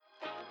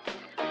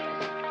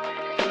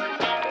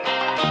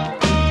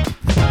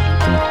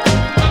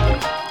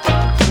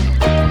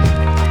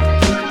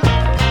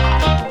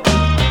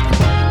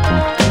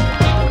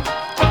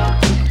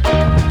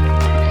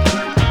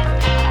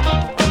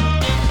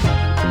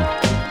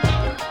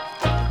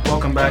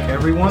back,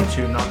 everyone,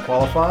 to Not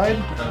Qualified.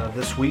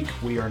 This week,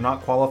 we are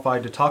not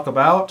qualified to talk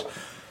about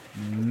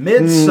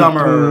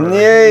Midsommar.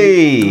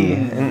 Yay!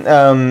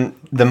 And,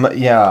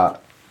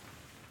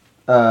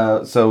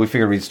 so we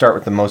figured we'd start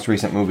with the most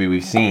recent movie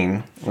we've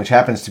seen, which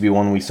happens to be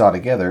one we saw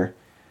together,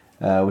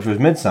 which was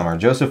Midsommar.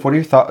 Joseph, what are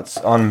your thoughts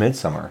on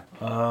Midsommar?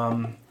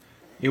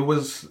 It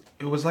was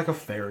like a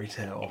fairy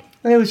tale.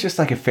 It was just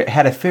like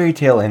had a fairy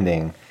tale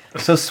ending.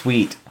 So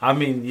sweet. I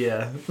mean,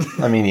 yeah.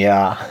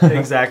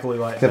 Exactly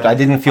like Except that. I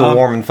didn't feel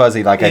warm and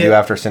fuzzy like I do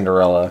after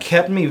Cinderella.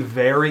 Kept me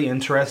very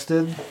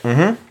interested.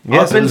 Mm-hmm.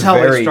 Yes, up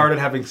until they started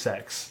having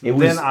sex.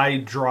 Then I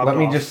dropped off.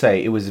 Let me just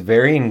say, it was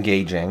very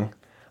engaging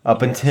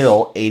up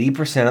until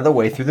 80% of the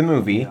way through the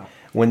movie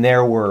when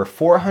there were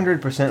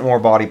 400% more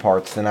body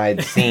parts than I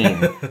had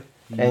seen.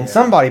 And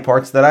some body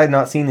parts that I had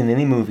not seen in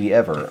any movie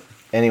ever.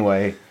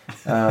 Anyway,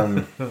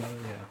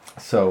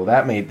 so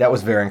that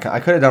was very... I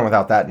could have done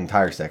without that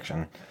entire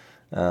section.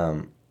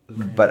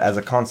 But as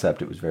a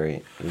concept, it was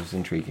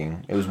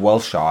intriguing. It was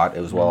well shot.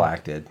 It was well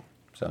acted.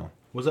 So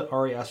was it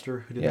Ari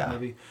Aster who did that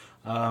movie?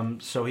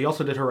 So he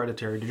also did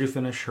Hereditary. Did you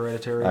finish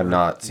Hereditary? I've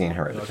not seen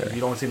Hereditary.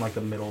 You'd only seen like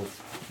the middle,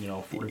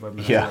 45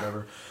 minutes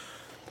or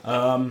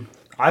whatever.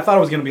 I thought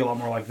it was going to be a lot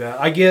more like that.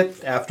 I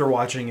get after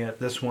watching it,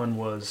 this one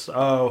was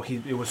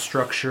it was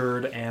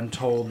structured and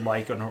told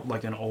like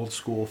an old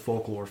school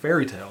folklore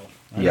fairy tale.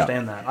 I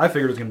understand that. I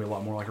figured it was going to be a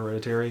lot more like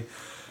Hereditary,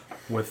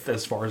 with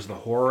as far as the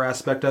horror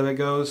aspect of it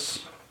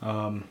goes.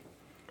 And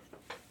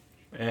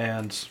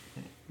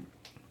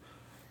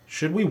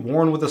should we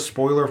warn with a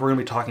spoiler if we're going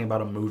to be talking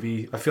about a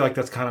movie? I feel like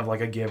that's kind of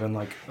like a given.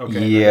 Like,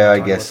 okay. Yeah, I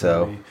guess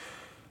so.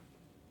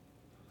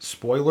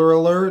 Spoiler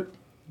alert.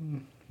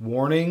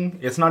 Warning.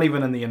 It's not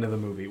even in the end of the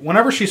movie.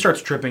 Whenever she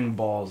starts tripping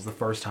balls the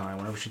first time,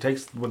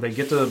 when they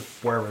get to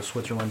wherever,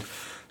 Switzerland,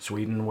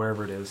 Sweden,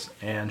 wherever it is,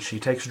 and she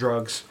takes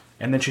drugs,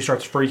 and then she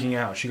starts freaking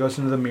out. She goes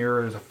into the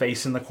mirror, there's a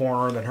face in the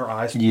corner, then her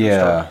eyes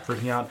start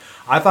freaking out.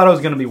 I thought it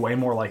was going to be way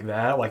more like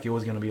that. Like, it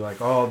was going to be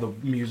like, oh, the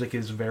music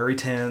is very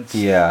tense.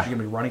 Yeah. She's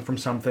going to be running from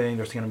something.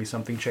 There's going to be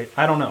something chased.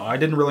 I don't know. I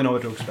didn't really know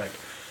what to expect.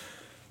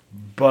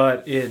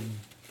 But it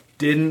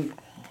didn't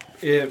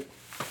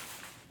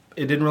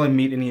really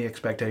meet any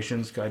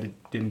expectations. I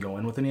didn't go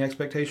in with any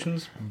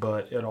expectations,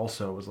 but it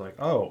also was like,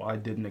 oh, I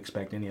didn't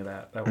expect any of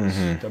that. That was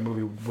that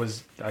movie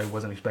was I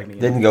wasn't expecting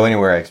it. Didn't go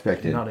anywhere I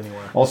expected. Not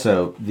anywhere.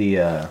 Also,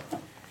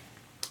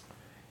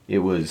 it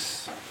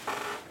was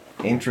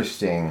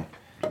interesting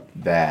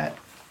that.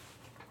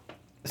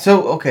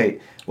 So okay,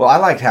 well, I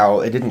liked how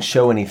it didn't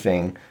show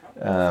anything.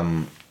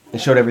 It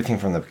showed everything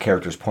from the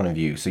character's point of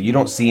view, so you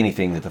don't see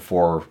anything that the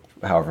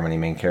however many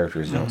main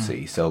characters don't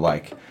see. So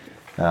like.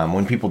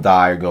 When people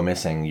die or go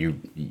missing, you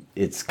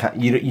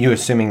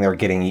assuming they're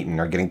getting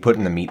eaten or getting put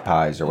in the meat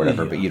pies or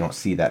whatever, but you don't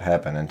see that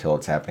happen until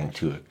it's happening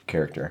to a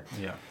character.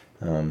 Yeah.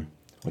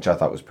 Which I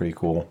thought was pretty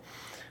cool.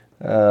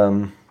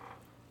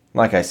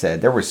 Like I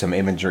said, there was some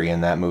imagery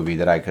in that movie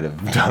that I could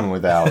have done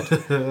without.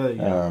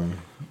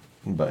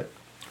 But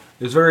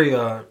it was very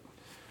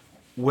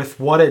with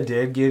what it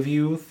did give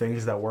you,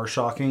 things that were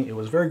shocking. It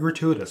was very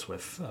gratuitous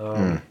with.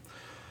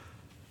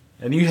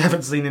 And you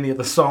haven't seen any of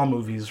the Saw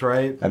movies,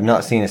 right? I've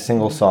not seen a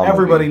single Saw movie.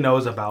 Everybody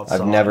knows about Saw.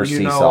 I've never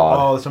seen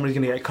Saw. Oh, somebody's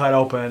going to get cut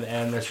open,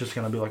 and it's just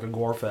going to be like a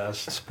gore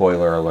fest.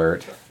 Spoiler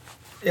alert.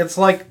 It's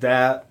like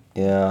that.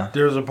 Yeah.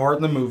 There's a part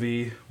in the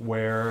movie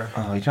where...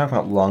 Oh, you talking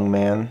about Lung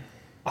Man?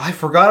 I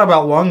forgot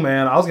about Lung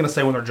Man. I was going to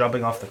say when they're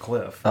jumping off the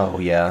cliff. Oh,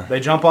 yeah.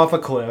 They jump off a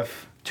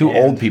cliff. Two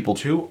old people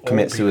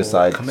commit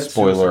suicide.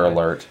 Spoiler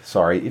alert.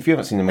 Sorry. If you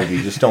haven't seen the movie,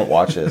 just don't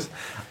watch this.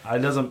 I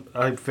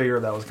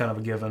figured that was kind of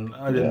a given.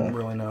 I didn't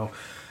really know.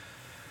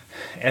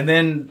 And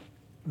then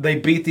they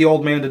beat the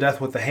old man to death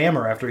with the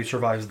hammer after he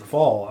survives the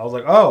fall. I was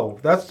like, oh,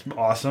 that's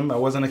awesome. I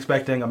wasn't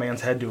expecting a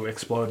man's head to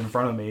explode in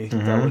front of me.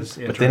 That was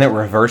interesting. But then it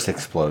reverse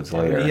explodes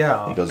later.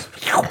 Yeah. It goes...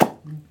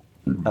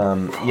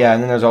 and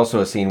then there's also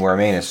a scene where a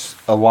man is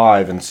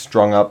alive and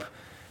strung up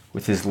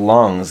with his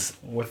lungs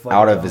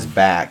out of his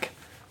back,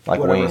 like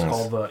whatever wings. It's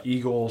called the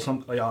eagle,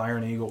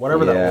 iron eagle,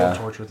 whatever that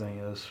little torture thing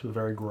is. It was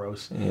very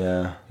gross.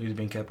 Yeah. He was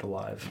being kept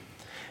alive.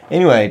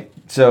 Anyway,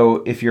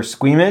 so if you're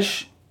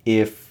squeamish,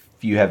 if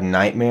you have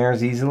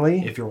nightmares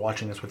easily. If you're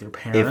watching this with your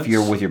parents. If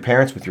you're with your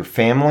parents, with your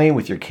family,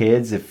 with your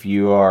kids, if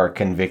you are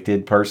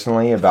convicted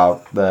personally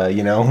about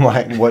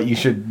like what you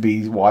should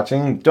be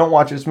watching, don't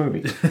watch this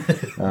movie.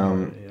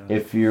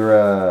 If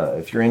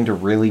you're into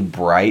really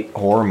bright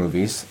horror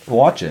movies,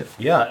 watch it.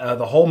 Yeah,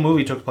 the whole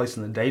movie took place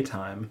in the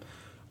daytime,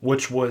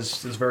 which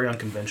is very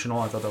unconventional.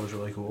 I thought that was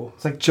really cool.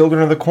 It's like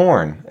Children of the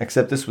Corn,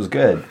 except this was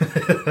good.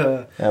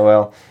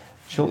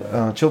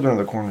 Children of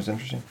the Corn was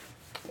interesting.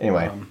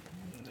 Anyway.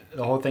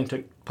 The whole thing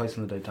took place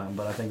in the daytime,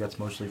 but I think that's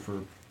mostly for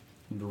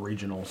the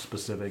regional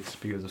specifics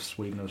because of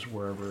Sweden or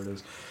wherever it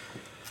is.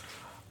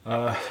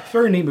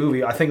 Very neat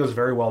movie. I think it was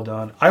very well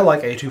done. I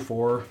like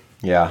A24.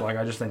 Yeah. Like,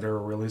 I just think they're a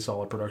really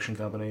solid production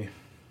company.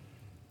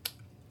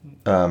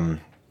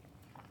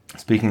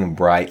 Speaking of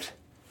bright,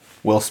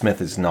 Will Smith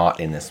is not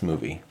in this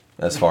movie,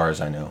 as far as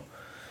I know.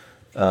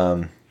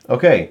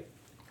 Okay.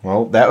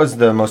 Well, that was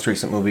the most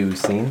recent movie we've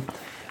seen.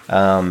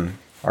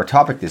 our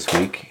topic this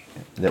week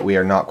that we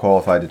are not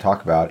qualified to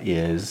talk about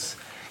is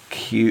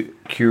Samurai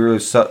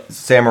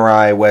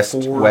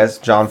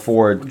John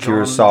Ford,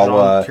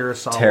 Kurosawa,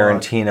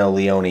 Tarantino,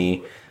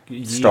 Leone,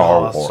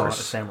 Star Wars.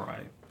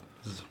 Samurai.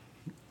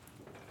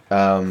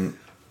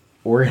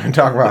 We're going to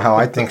talk about how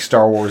I think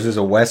Star Wars is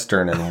a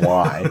Western and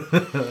why.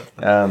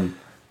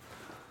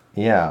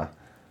 Yeah.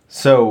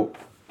 So,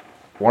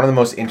 one of the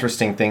most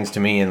interesting things to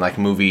me in like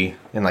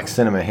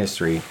cinema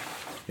history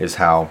is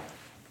how,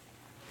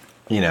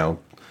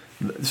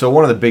 so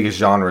one of the biggest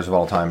genres of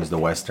all time is the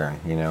Western,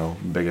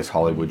 biggest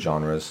Hollywood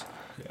genres.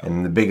 Yeah.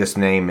 And the biggest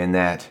name in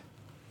that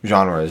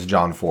genre is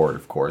John Ford,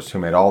 of course, who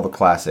made all the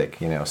classic,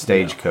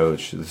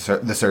 Stagecoach,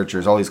 The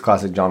Searchers, all these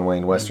classic John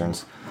Wayne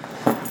Westerns.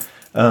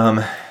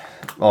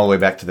 All the way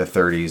back to the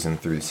 30s and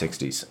through the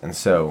 60s. And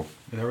so...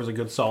 There was a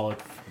good solid,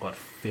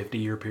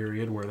 50-year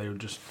period where they would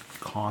just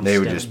pump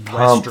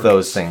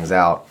those things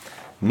out.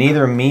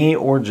 Neither me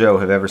or Joe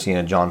have ever seen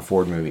a John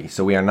Ford movie,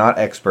 so we are not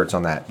experts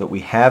on that. But we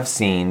have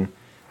seen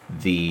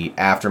the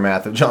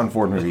aftermath of John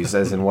Ford movies,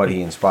 as in what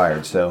he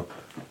inspired. So,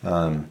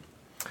 oh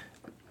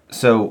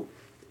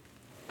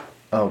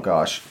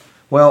gosh.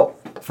 Well,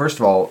 first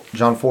of all,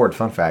 John Ford,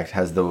 fun fact,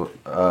 has the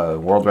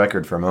world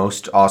record for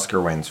most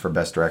Oscar wins for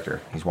Best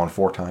Director. He's won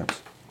 4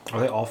 times. Are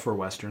they all for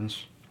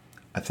Westerns?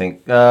 I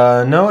think,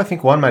 no, I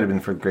think one might have been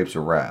for Grapes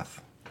of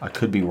Wrath. I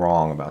could be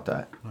wrong about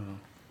that.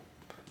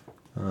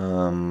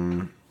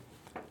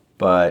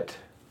 But,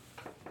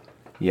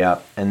 yeah,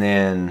 and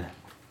then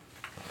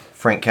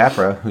Frank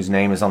Capra, whose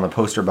name is on the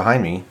poster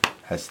behind me,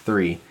 has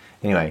 3.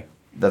 Anyway,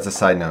 that's a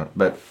side note,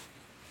 but...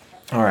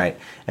 All right,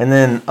 and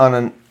then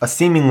on a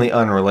seemingly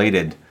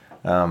unrelated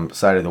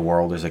side of the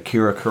world is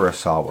Akira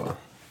Kurosawa,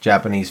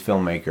 Japanese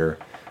filmmaker,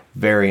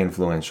 very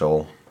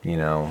influential.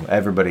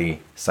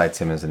 Everybody cites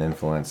him as an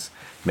influence.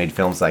 Made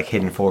films like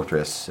Hidden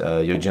Fortress,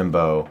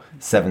 Yojimbo,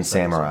 Seven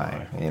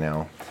Samurai.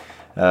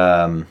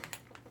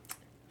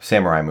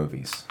 Samurai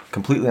movies,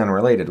 completely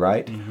unrelated,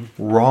 right? Mm-hmm.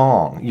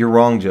 Wrong. You're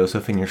wrong,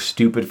 Joseph, and you're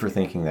stupid for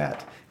thinking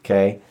that.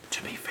 Okay.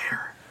 To be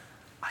fair,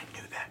 I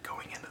knew that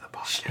going into the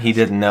podcast. He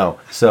didn't know.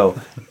 So,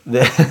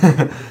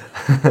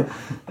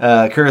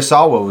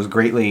 Kurosawa was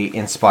greatly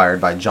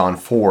inspired by John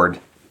Ford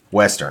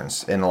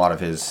westerns in a lot of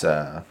his,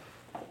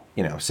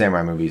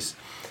 samurai movies.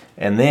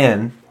 And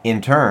then,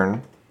 in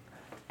turn,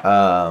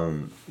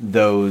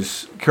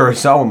 those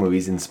Kurosawa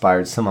movies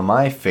inspired some of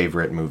my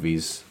favorite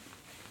movies,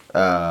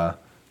 some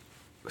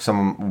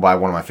by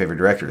one of my favorite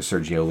directors,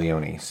 Sergio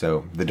Leone.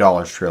 So, the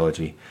Dollars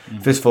trilogy. Mm-hmm.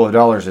 Fistful of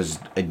Dollars is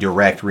a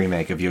direct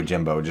remake of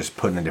Yojimbo, just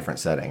put in a different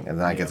setting. And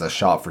then it's a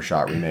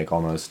shot-for-shot remake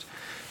almost.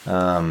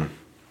 Seven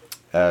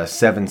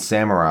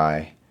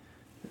Samurai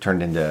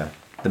turned into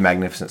The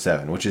Magnificent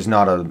Seven, which is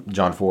not a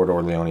John Ford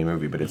or Leone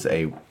movie, but it's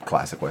a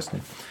classic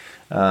Western.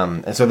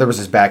 And so there was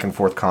this back and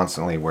forth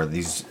constantly where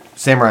these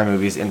samurai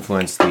movies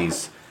influenced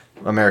these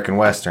American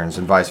Westerns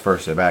and vice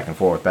versa, back and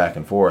forth,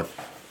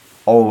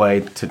 all the way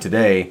to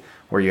today,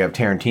 where you have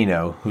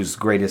Tarantino, whose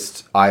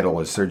greatest idol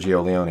is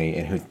Sergio Leone,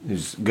 and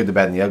who's Good, the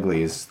Bad, and the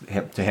Ugly is,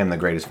 to him, the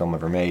greatest film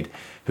ever made,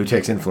 who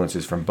takes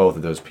influences from both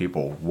of those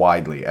people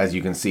widely, as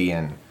you can see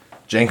in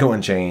Django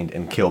Unchained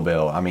and Kill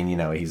Bill. I mean,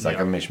 he's like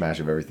a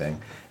mishmash of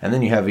everything. And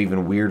then you have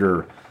even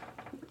weirder,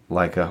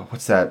 like,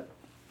 what's that?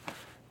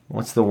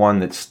 What's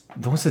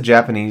the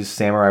Japanese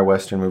samurai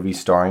Western movie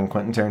starring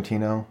Quentin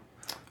Tarantino?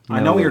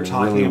 I know what you're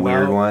talking really about. Really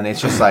weird one.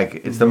 It's just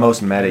like, it's the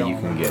most meta you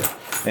can get.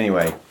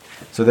 Anyway,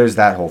 so there's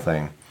that whole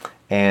thing.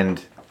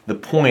 And the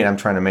point I'm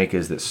trying to make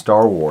is that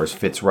Star Wars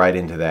fits right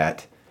into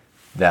that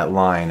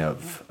line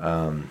of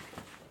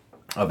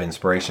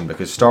inspiration,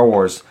 because Star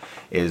Wars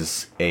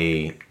is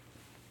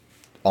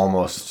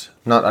almost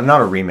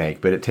not a remake,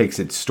 but it takes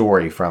its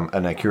story from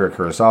an Akira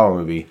Kurosawa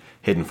movie,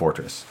 Hidden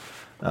Fortress.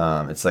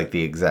 It's like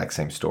the exact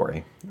same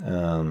story.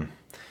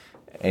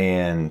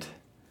 And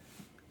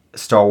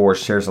Star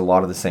Wars shares a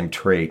lot of the same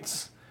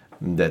traits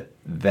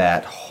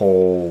that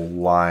whole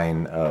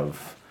line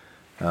of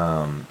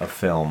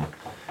film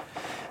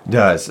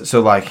does.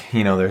 So, like,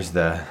 there's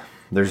the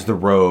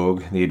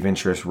rogue, the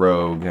adventurous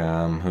rogue,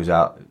 who's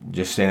out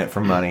just in it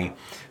for money,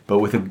 but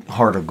with a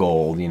heart of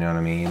gold. You know what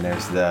I mean?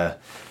 There's the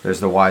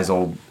wise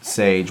old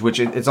sage, which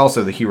it's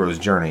also the hero's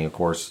journey, of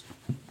course,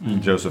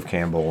 Joseph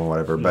Campbell and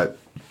whatever. But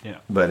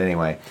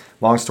anyway,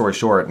 long story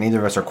short, neither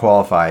of us are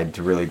qualified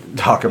to really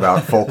talk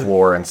about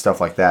folklore and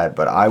stuff like that.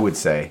 But I would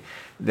say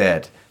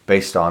that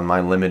based on my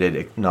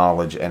limited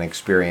knowledge and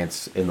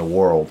experience in the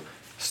world,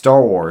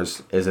 Star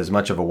Wars is as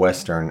much of a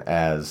Western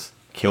as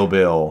Kill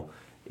Bill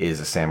is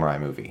a samurai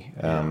movie.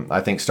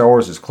 I think Star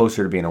Wars is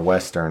closer to being a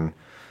Western,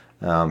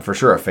 for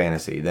sure a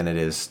fantasy, than it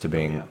is to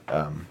being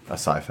a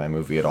sci-fi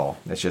movie at all.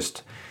 It's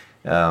just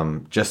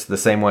the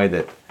same way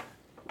that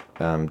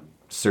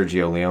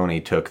Sergio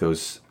Leone took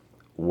those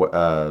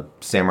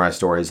samurai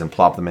stories and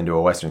plopped them into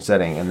a Western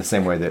setting, and the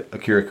same way that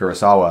Akira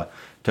Kurosawa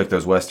took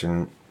those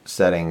Western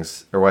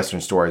settings or Western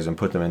stories and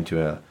put them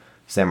into a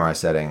samurai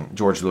setting.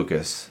 George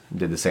Lucas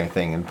did the same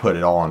thing and put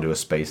it all into a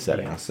space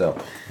setting.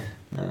 So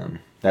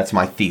that's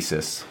my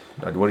thesis.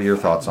 What are your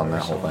thoughts on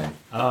that whole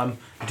thing?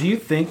 Do you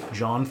think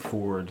John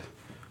Ford,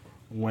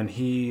 when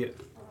he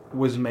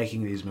was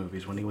making these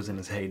movies, when he was in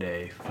his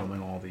heyday,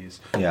 filming all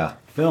these Yeah.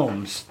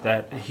 films,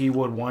 that he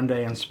would one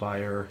day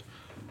inspire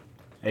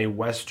a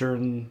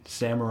Western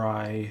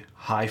samurai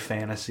high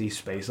fantasy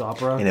space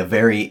opera? In a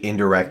very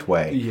indirect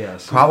way.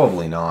 Yes.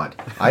 Probably not.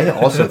 I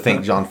also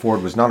think John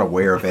Ford was not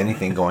aware of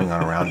anything going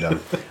on around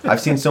him.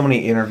 I've seen so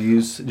many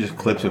interviews, just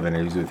clips of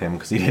interviews with him,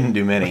 because he didn't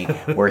do many,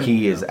 where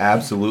he is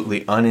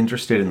absolutely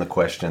uninterested in the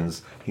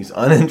questions. He's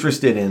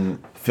uninterested in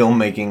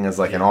filmmaking as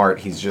like an art.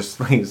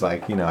 He's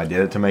like, I did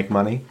it to make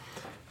money.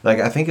 Like,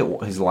 I think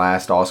his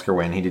last Oscar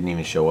win, he didn't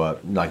even show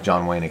up. Like,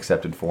 John Wayne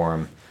accepted for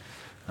him.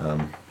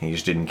 He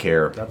just didn't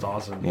care. That's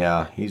awesome.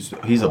 Yeah, he's a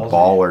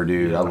baller,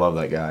 dude. I love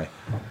that guy.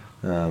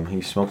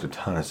 He smoked a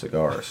ton of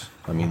cigars.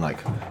 I mean, like,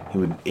 he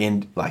would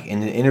in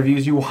the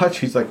interviews you watch,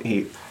 he's like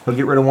he'll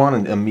get rid of one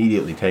and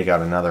immediately take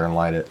out another and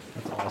light it.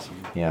 That's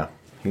awesome. Yeah,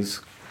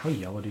 How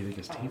yellow do you think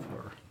his teeth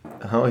were?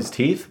 his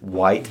teeth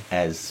white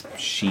as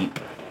sheep,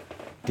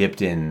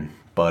 dipped in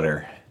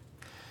butter.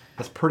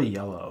 That's pretty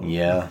yellow.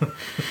 Yeah.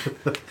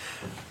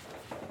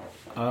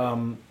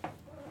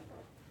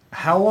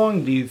 How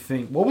long do you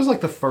think? What was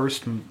like the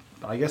first,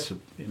 I guess,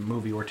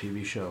 movie or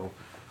TV show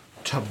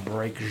to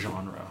break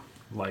genre,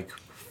 like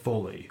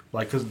fully?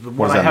 Like, because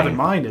what I have in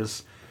mind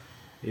is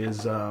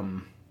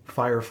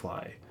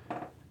Firefly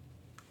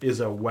is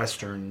a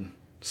Western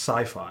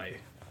sci-fi,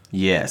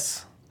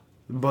 Yes.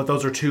 but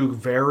those are two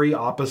very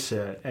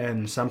opposite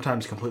and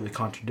sometimes completely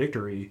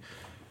contradictory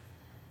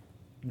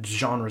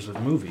genres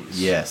of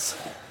movies. Yes.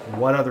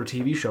 What other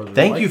TV shows? Are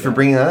Thank like you for that?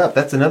 bringing that up.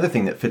 That's another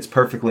thing that fits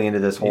perfectly into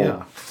this whole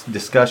Yeah.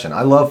 discussion.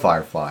 I love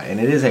Firefly, and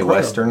it is a Incredible.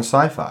 Western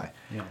sci-fi.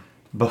 Yeah.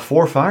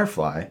 Before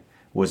Firefly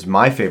was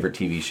my favorite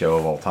TV show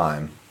of all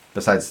time,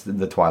 besides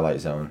The Twilight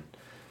Zone,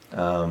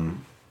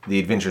 The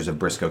Adventures of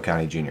Briscoe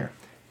County Jr.,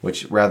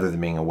 which rather than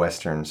being a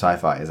Western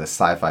sci-fi is a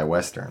sci-fi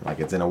Western. Like,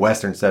 it's in a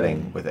Western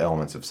setting with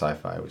elements of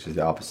sci-fi, which is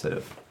the opposite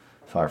of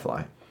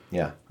Firefly.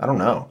 Yeah, I don't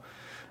know.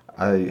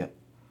 I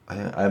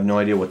have no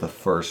idea what the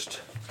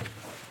first...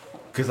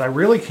 Because I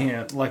really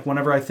can't, like,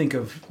 whenever I think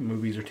of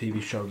movies or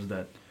TV shows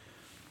that,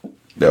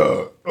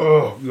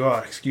 oh,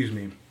 God, excuse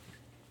me,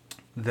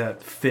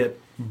 that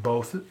fit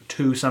both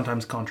two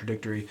sometimes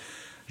contradictory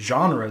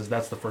genres,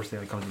 that's the first thing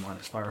that comes to mind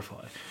is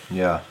Firefly.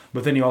 Yeah.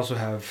 But then you also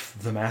have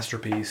the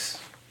masterpiece,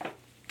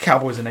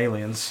 Cowboys and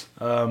Aliens.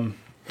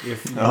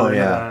 If you remember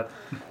yeah. that.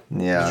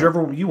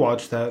 Yeah. You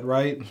watched that,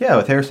 right? Yeah,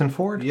 with Harrison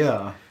Ford?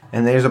 Yeah.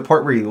 And there's a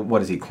part where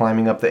what is he,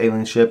 climbing up the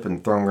alien ship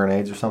and throwing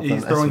grenades or something?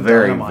 He's That's throwing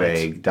very dynamite.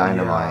 vague.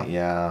 Dynamite,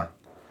 yeah.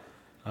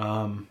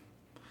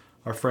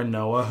 Our friend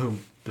Noah, who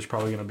is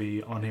probably going to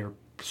be on here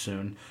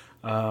soon,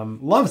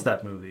 loves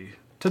that movie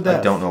to death.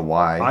 I don't know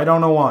why. I don't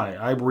know why.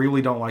 I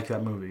really don't like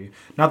that movie.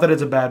 Not that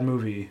it's a bad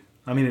movie.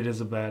 I mean, it is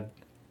a bad...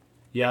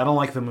 Yeah, I don't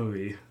like the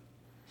movie.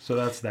 So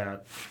that's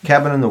that.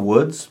 Cabin in the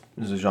Woods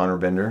is a genre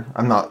bender.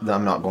 I'm not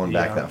going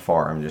back Yeah. that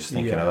far. I'm just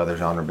thinking Yeah. of other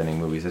genre bending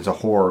movies. It's a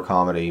horror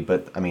comedy,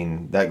 but I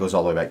mean that goes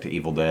all the way back to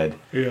Evil Dead,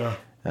 Yeah.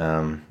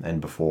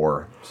 and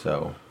before.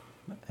 So,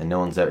 and no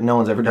one's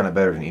ever done it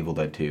better than Evil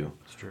Dead 2.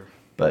 It's true.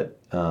 But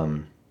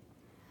trying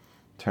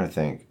to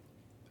think,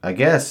 I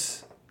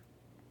guess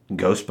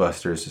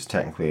Ghostbusters is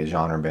technically a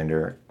genre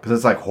bender because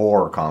it's like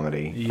horror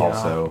comedy Yeah.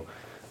 also,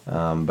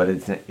 but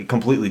it's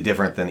completely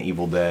different than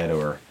Evil Dead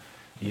or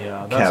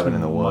Yeah, that's Cabin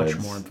in the much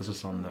Woods. more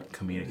emphasis on the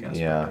comedic aspect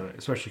Yeah. of it,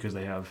 especially because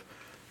they have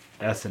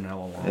SNL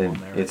along on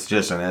there. It's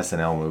just an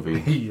SNL movie.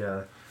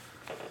 yeah.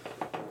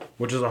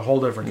 Which is a whole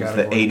different It's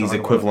the category. to 80s talk about.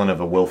 equivalent of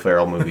a Will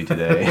Ferrell movie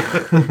today.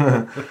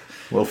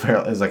 Will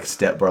Ferrell is like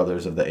Step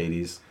Brothers of the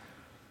 80s.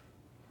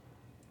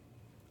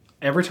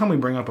 Every time we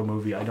bring up a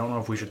movie, I don't know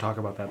if we should talk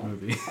about that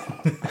movie.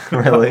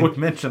 Really? We've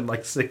mentioned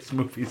like 6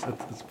 movies at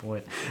this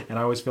point, and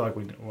I always feel like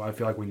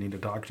we need to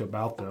talk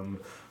about them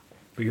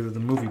because of the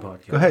movie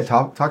podcast. Go ahead,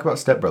 talk about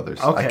Step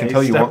Brothers. Okay, I can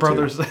tell you Step want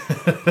Brothers.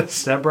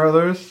 Step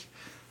Brothers.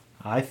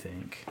 I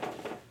think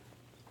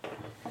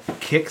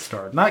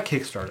not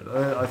Kickstarted.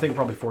 I think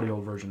probably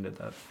 40-year-old version did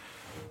that. to.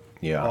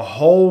 Yeah. A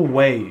whole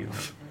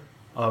wave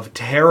of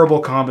terrible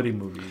comedy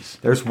movies.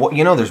 There's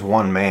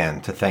one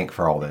man to thank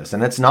for all this,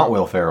 and it's not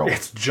Will Ferrell.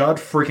 It's Judd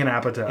freaking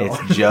Apatow.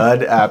 It's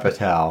Judd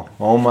Apatow.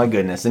 Oh my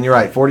goodness. And you're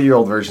right,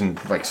 40-year-old version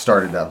like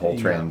started that whole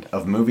trend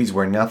of movies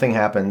where nothing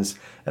happens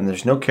and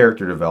there's no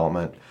character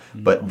development,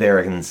 but they're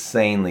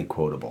insanely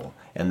quotable.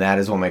 And that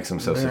is what makes them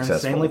so They're successful.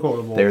 insanely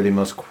quotable. They're the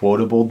most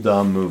quotable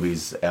dumb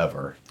movies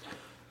ever.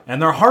 And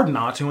they're hard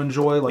not to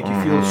enjoy. Like, you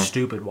Mm-hmm. feel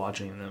stupid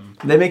watching them.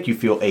 They make you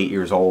feel 8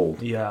 years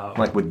old. Yeah.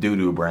 Like with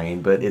Doo-Doo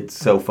Brain, but it's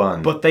so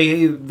fun. But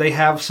they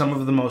have some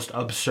of the most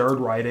absurd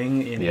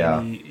writing in Yeah.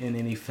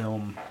 any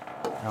film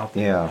out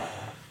there. yeah.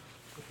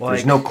 Like,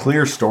 There's no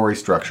clear story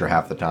structure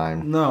half the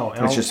time. No.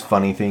 It's just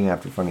funny thing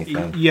after funny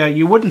thing. Yeah,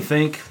 you wouldn't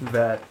think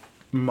that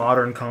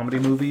modern comedy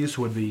movies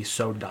would be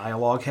so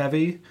dialogue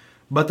heavy,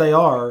 but they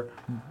are,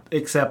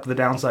 except the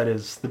downside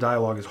is the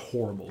dialogue is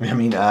horrible. I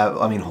mean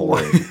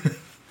horrid.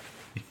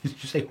 Did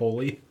you say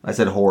holy? I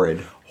said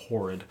horrid.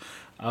 Horrid.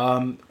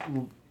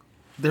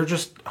 They're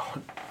just...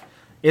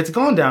 it's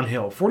gone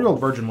downhill. 40-Year-Old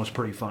Virgin was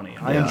pretty funny.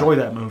 I Yeah. enjoy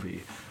that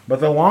movie. But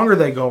the longer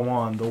they go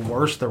on, the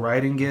worse the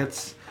writing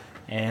gets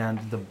and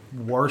the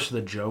worse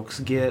the jokes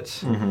get.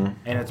 Mm-hmm.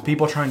 And it's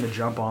people trying to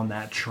jump on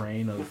that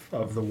train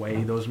of the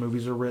way those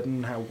movies are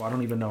written. I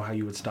don't even know how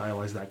you would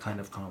stylize that kind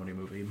of comedy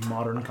movie.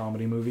 Modern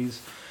comedy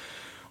movies.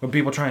 When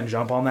people try and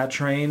jump on that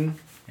train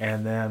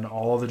and then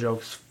all of the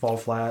jokes fall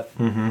flat.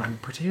 Mm-hmm. I'm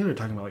particularly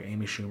talking about like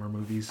Amy Schumer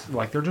movies.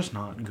 Like, they're just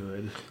not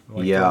good.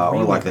 Like, Yeah, or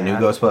really like the new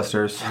bad.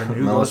 Ghostbusters, The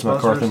new Melissa Ghostbusters,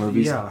 McCarthy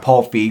movies, yeah.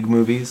 Paul Feig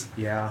movies.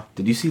 Yeah.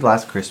 Did you see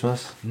Last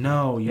Christmas?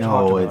 No, you No,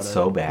 talked about it's it.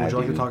 so bad, Would you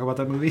like dude. to talk about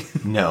that movie?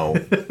 No.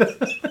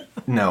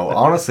 No,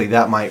 honestly,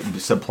 that might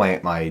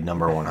supplant my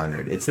number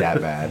 100. It's that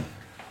bad.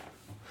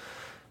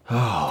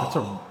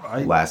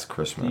 Last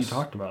Christmas. You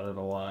talked about it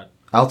a lot.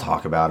 I'll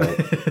talk about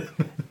it.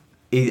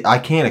 I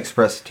can't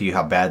express to you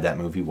how bad that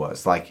movie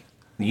was. Like,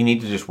 you need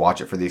to just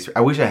watch it for the.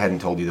 I wish I hadn't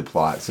told you the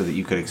plot so that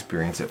you could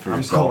experience it for I'm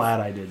yourself. glad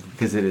I did.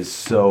 Because it is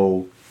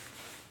so.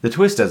 The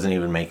twist doesn't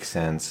even make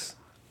sense.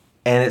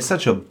 And it's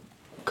such a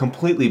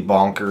completely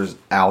bonkers,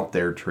 out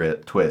there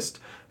twist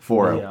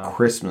for Yeah. a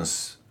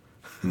Christmas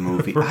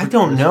movie. I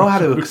don't know how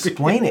to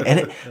explain it.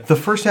 And the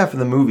first half of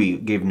the movie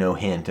gave no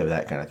hint of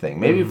that kind of thing.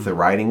 Maybe if the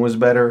writing was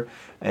better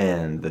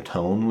and the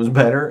tone was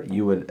better,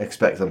 you would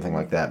expect something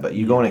like that. But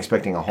you go in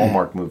expecting a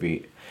Hallmark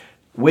movie,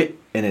 and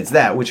it's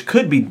that, which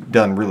could be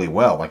done really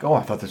well. Like, oh,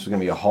 I thought this was going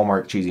to be a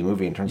Hallmark cheesy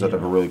movie, and it turns out to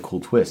have a really cool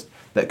twist.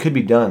 That could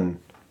be done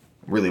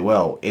really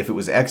well if it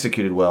was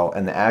executed well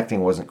and the acting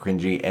wasn't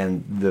cringy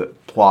and the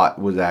plot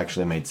was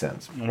actually made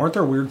sense. Weren't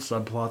there weird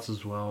subplots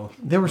as well?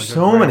 There were Like a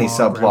so many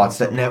grandma subplots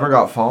that subplot? never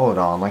got followed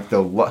on. Like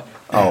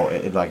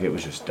it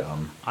was just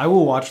dumb. I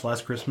will watch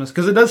Last Christmas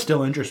because it does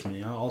still interest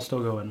me. I'll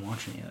still go in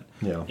watching it.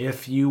 Yeah.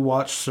 If you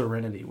watch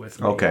Serenity with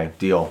me. Okay,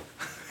 deal.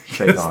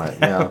 Take on it.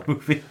 Yeah.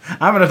 Movie.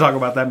 I'm going to talk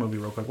about that movie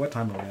real quick. What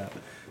time are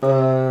we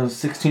at?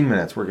 16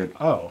 minutes. We're good.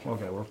 Oh,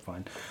 okay, we're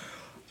fine.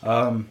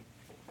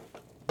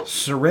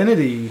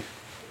 Serenity.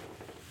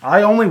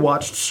 I only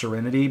watched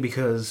Serenity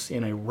because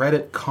in a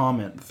Reddit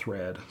comment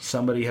thread,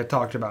 somebody had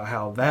talked about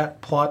how that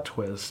plot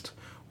twist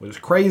was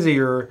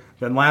crazier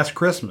than Last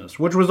Christmas,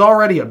 which was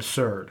already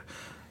absurd.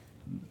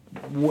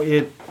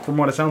 From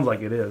what it sounds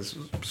like, it is.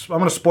 I'm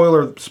going to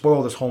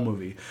spoil this whole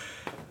movie.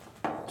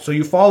 So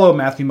you follow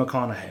Matthew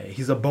McConaughey.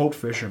 He's a boat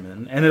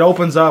fisherman. And it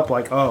opens up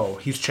like, oh,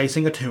 he's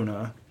chasing a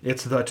tuna.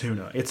 It's the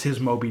tuna. It's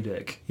his Moby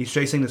Dick. He's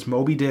chasing this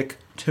Moby Dick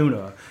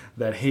tuna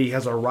that he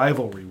has a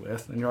rivalry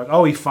with. And you're like,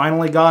 oh, he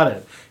finally got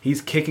it.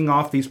 He's kicking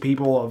off these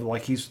people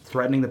he's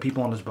threatening the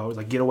people on his boat. He's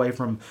like, get away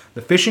from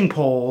the fishing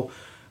pole.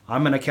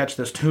 I'm going to catch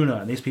this tuna.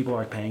 And these people are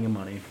like paying him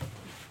money.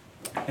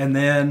 And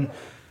then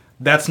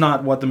that's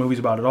not what the movie's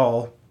about at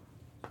all.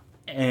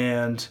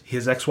 And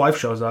his ex-wife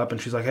shows up,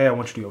 and she's like, hey, I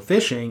want you to go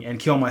fishing and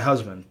kill my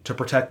husband to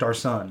protect our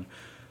son.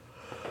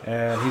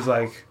 And he's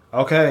like,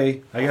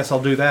 okay, I guess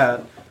I'll do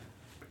that.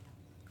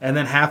 And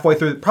then halfway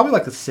through, probably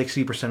like the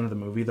 60% of the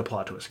movie, the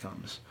plot twist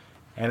comes.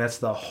 And it's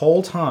the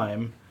whole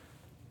time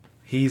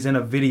he's in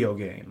a video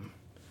game.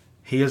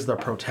 He is the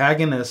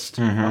protagonist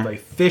of a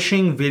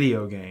fishing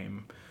video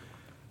game.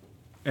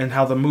 And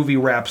how the movie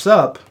wraps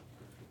up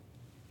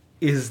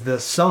is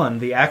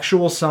the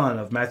actual son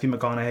of Matthew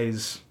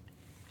McConaughey's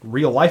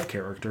real life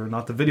character,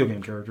 not the video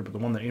game character, but the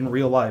one that in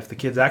real life, the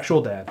kid's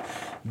actual dad,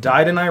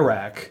 died in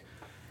Iraq.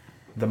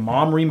 The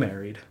mom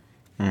remarried.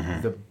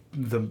 The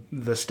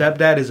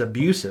stepdad is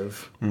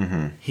abusive.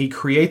 He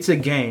creates a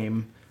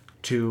game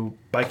to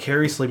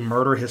vicariously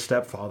murder his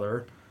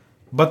stepfather,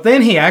 but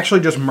then he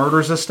actually just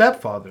murders his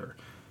stepfather,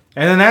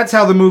 and then that's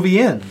how the movie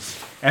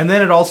ends. And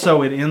then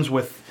it ends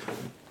with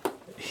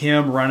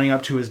him running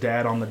up to his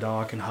dad on the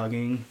dock and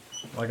hugging.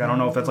 Like, I don't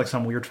know if that's like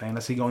some weird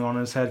fantasy going on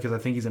in his head, because I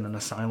think he's in an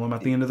asylum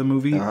at the end of the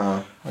movie.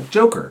 Like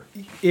Joker.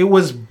 It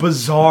was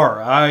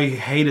bizarre. I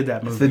hated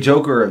that movie. It's the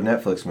Joker of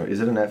Netflix movie.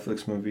 Is it a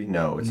Netflix movie?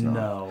 No, it's not.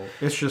 No,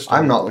 it's just.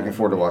 I'm not looking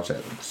forward to watch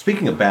that.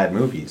 Speaking of bad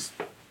movies,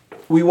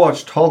 we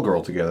watched Tall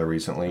Girl together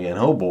recently, and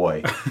oh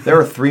boy, there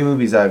are 3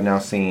 movies I've now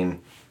seen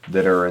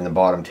that are in the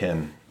bottom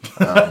 10.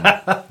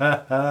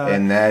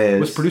 And that is... It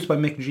was produced by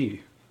Mick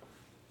G.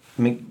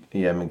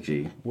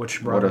 McG.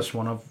 Which brought us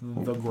one of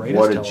the greatest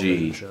what a television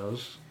G.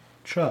 shows.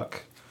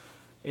 Chuck.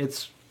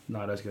 It's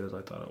not as good as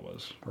I thought it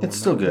was. It's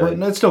still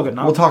good. It's still good.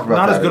 We'll talk about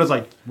not that. as good as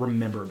I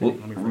remember.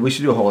 We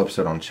should do a whole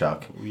episode on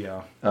Chuck.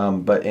 Yeah.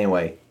 But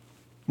anyway,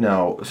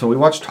 no. So we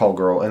watched Tall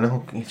Girl,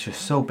 and it's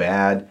just so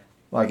bad.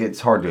 Like,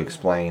 it's hard to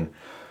explain.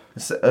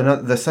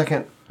 The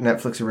second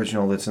Netflix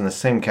original that's in the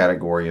same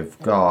category of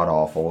god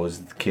awful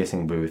is The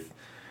Kissing Booth,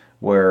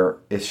 where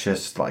it's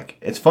just like,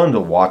 it's fun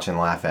to watch and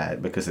laugh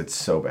at because it's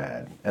so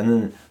bad. And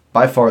then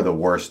by far the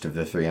worst of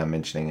the 3 I'm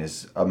mentioning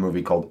is a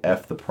movie called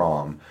F the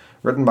Prom,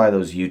 written by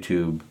those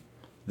YouTube.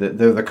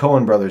 They're the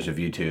Coen brothers of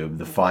YouTube,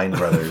 the Fine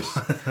brothers.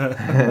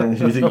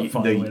 The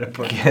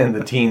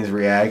Teens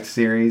React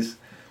series.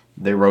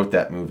 They wrote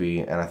that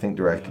movie and I think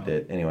directed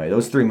it. Anyway,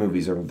 those 3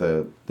 movies are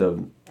the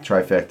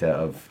trifecta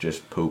of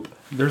just poop.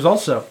 There's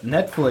also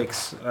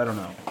Netflix. I don't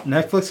know.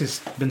 Netflix has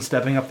been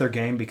stepping up their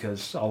game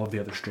because all of the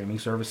other streaming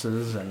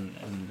services, and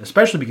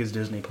especially because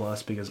Disney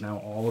Plus, because now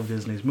all of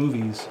Disney's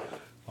movies,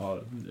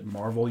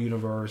 Marvel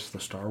Universe, the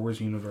Star Wars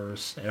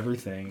universe,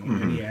 everything,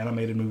 any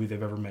animated movie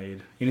they've ever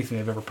made, anything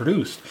they've ever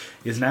produced,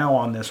 is now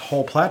on this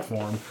whole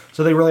platform.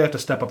 So they really have to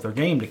step up their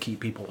game to keep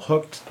people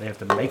hooked. They have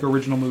to make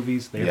original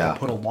movies. They have to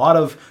put a lot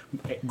of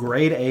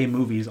grade A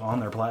movies on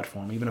their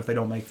platform, even if they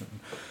don't make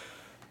them.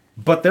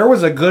 But there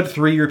was a good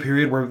 3-year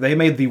period where they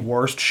made the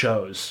worst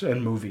shows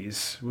and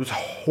movies. It was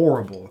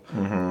horrible.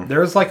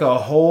 There's like a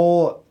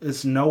whole...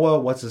 It's Noah...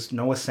 What's this?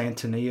 Noah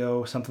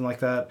Centineo, something like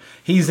that.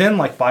 He's in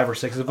like 5 or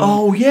 6 of them.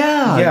 Oh,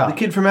 yeah. Yeah. The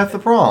kid from F the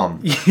Prom.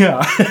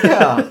 Yeah.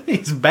 Yeah.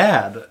 He's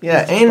bad.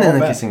 Yeah, He's and all in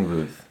the bad. kissing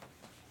booth.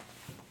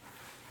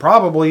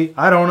 Probably.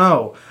 I don't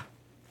know.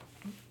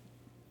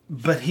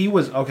 But he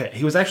was... Okay,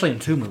 he was actually in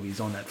 2 movies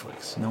on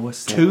Netflix. Noah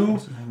 2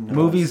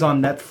 movies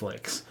on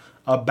Netflix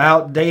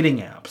about dating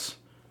apps.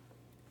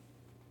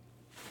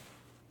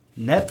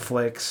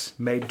 Netflix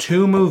made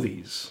 2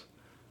 movies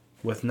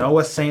with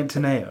Noah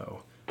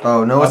Centineo.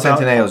 Oh, Noah About-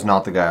 Centineo is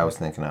not the guy I was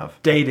thinking of.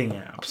 Dating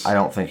apps. I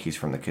don't think he's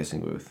from the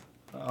kissing booth.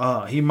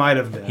 He might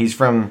have been. He's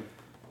from,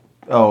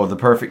 The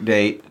Perfect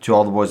Date, To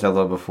All the Boys I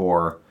Loved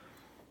Before,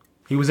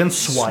 He was in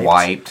Swiped.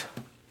 Swiped,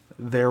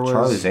 There was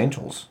Charlie's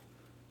Angels.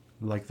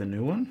 like the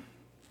new one.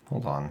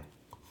 Hold on.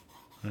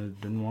 I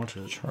didn't watch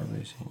it.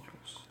 Charlie's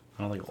Angels.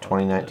 I don't think it was.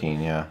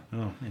 2019, yeah.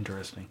 Oh,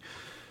 interesting.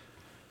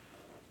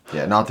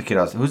 Yeah, not the kid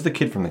I was... Who's the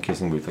kid from the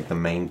kissing booth? Like the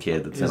main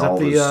kid that's Is in all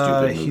that those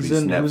stupid he's movies,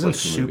 in? He was in Netflix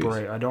Super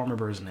movies. 8. I don't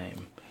remember his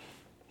name,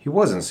 He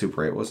was in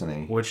Super 8, wasn't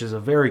he? which is a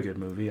very good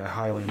movie. I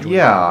highly enjoy.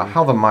 Yeah, that movie.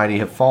 How the Mighty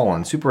Have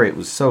Fallen. Super 8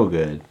 was so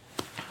good.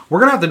 We're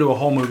gonna have to do a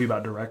whole movie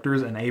about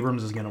directors, and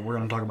Abrams is gonna. We're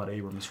gonna talk about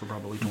Abrams for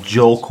probably 20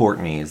 Joel minutes.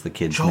 Courtney is the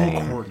kid's Joel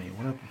name. Courtney.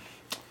 What a...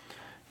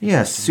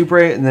 Yes, Super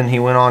 8, and then he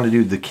went on to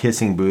do The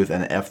Kissing Booth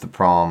and F the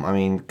Prom. I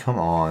mean, come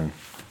on.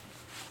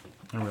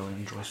 I really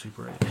enjoy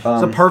Super 8.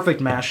 It's a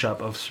perfect mashup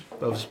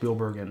of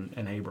Spielberg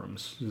and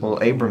Abrams. Well,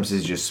 Abrams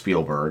is just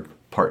Spielberg,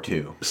 part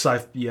 2.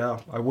 Yeah,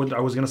 I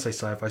was gonna say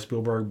sci-fi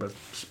Spielberg, but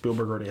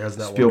Spielberg already has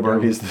that.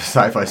 Spielberg one. is the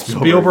sci-fi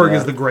Spielberg. Spielberg yeah.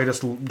 is the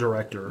greatest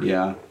director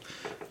Yeah.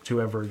 to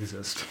ever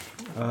exist.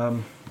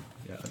 I'm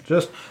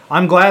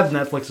glad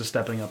Netflix is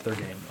stepping up their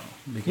game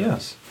though,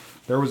 because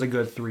there was a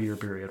good 3-year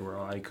period where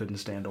I couldn't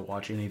stand to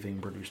watch anything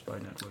produced by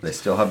Netflix. They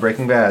still have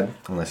Breaking Bad,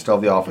 and they still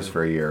have The Office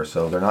for a year,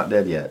 so they're not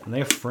dead yet. And they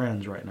have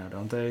Friends right now,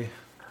 don't they?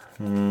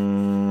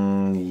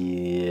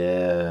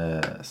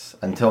 Yes.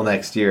 Until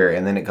next year,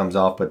 and then it comes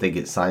off, but they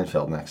get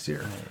Seinfeld next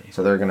year.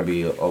 So they're going to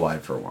be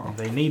alive for a while.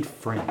 They need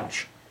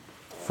Fringe.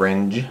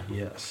 Fringe.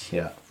 Yes.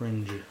 Yeah.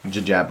 Fringe.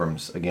 J.J.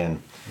 Abrams,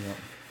 again.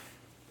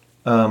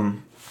 Yeah.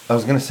 I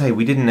was going to say,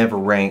 we didn't ever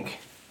rank...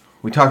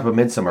 We talked about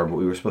Midsummer, but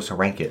we were supposed to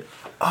rank it.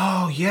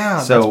 Oh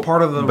yeah, So that's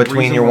part of the between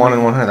reason your why 1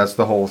 and 100, that's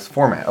the whole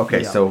format.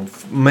 Okay, Yeah. so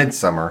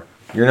Midsummer,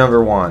 your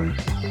number 1,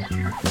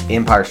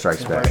 Empire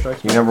Strikes Empire Back.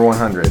 Strikes Your number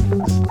 100,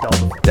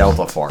 Delta.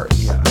 Delta Force.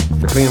 Yeah.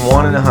 Between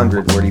 1 and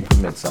 100, where do you put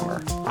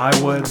Midsummer? I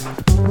would.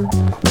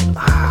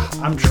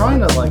 I'm trying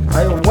to like.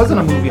 It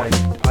wasn't a movie.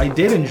 I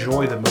did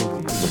enjoy the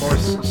movie as far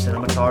as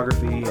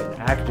cinematography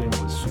and acting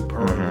was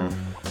superb. Mm-hmm.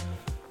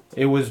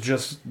 It was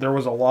just there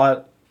was a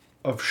lot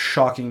of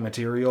shocking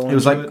material. It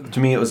was like, to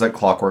me, it was like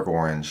Clockwork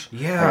Orange.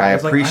 Yeah, Like, I it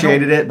was like,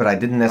 appreciated it, but I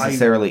didn't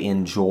necessarily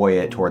enjoy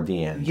it toward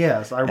the end.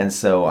 Yes, And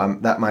so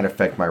that might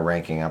affect my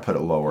ranking. I put it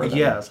lower. Than,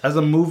 Yes, as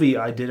a movie,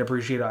 I did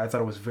appreciate it. I thought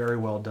it was very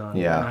well done.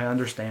 Yeah. And I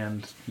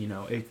understand,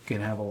 it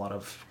can have a lot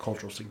of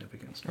cultural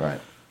significance.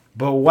 Right.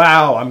 But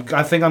wow,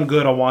 I think I'm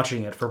good on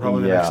watching it for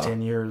probably the Yeah. next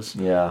 10 years.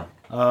 Yeah.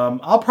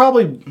 I'll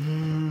probably,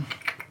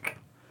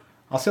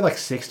 I'll say like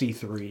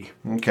 63.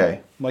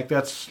 Okay. Like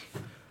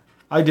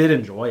I did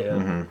enjoy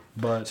it,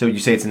 but So you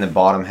say it's in the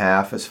bottom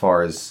half as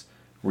far as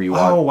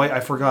rewatch? oh wait, I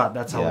forgot.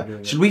 That's how yeah. we're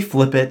doing Should it. we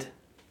flip it?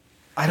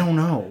 I don't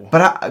know.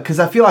 But because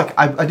I feel like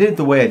I did it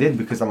the way I did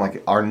because I'm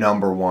like our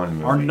number 1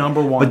 movie. Our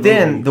number one. But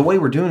then movie. the way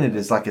we're doing it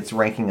is like it's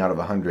ranking out of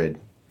 100.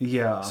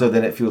 Yeah. So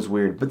then it feels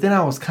weird. But then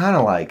I was kind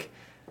of like,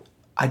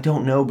 I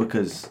don't know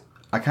because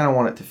I kind of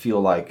want it to feel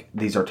like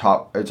it's our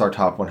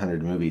top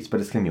 100 movies,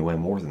 but it's gonna be way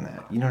more than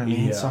that. You know what I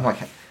mean? Yeah. So I'm like,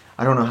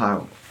 I don't know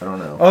how. I don't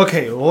know.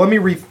 Okay, well let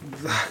me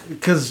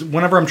because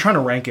whenever I'm trying to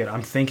rank it,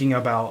 I'm thinking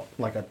about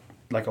like a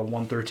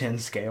 1 through 10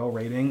 scale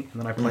rating,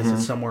 and then I place it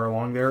somewhere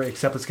along there.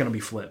 Except it's gonna be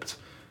flipped.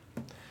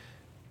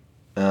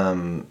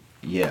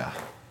 Yeah.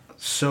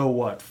 So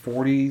what?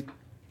 40.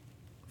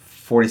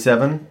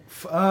 47.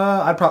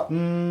 I'd probably.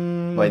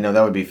 Wait, no,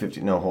 that would be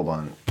 50. No, hold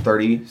on.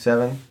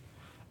 37.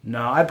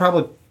 No, I'd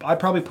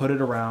probably put it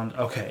around.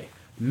 Okay,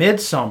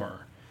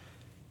 Midsummer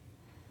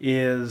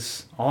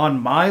is on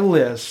my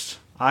list.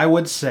 I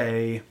would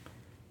say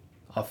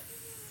a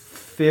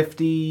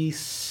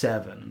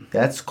 57.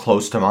 That's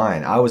close to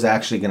mine. I was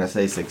actually gonna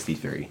say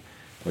 63,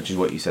 which is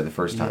what you said the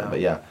first time. Yeah. But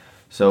yeah,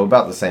 so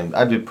about the same.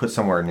 I'd put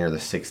somewhere near the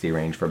 60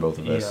 range for both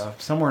of us. Yeah,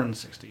 somewhere in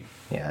 60.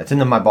 Yeah, it's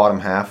into my bottom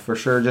half for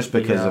sure, just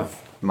because Yeah.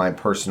 of my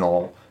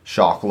personal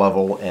shock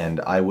level,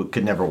 and I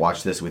could never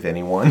watch this with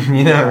anyone.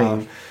 You know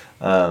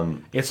what I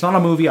mean? It's not a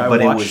movie I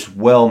But watch. it was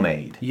well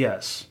made.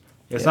 Yes.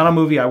 It's not a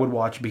movie I would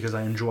watch because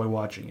I enjoy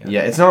watching it.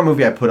 Yeah, it's not a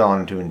movie I put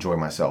on to enjoy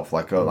myself.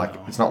 Like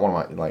it's not one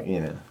of my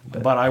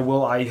But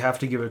I have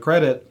to give it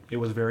credit. It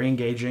was very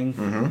engaging.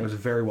 Mm-hmm. It was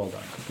very well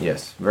done.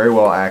 Yes, very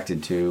well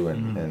acted too,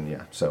 and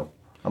yeah. So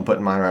I'm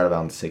putting mine right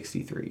around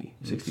 63,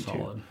 62.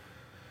 Solid.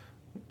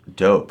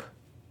 Dope.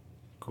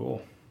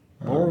 Cool.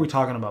 What were we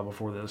talking about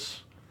before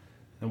this?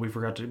 And we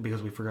forgot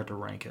to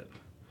rank it.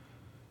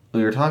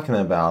 We were talking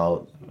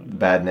about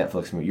bad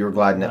Netflix movie. You were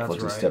glad Netflix That's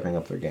is right. stepping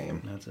up their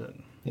game. That's it.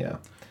 Yeah.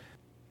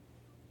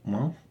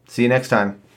 Well, see you next time.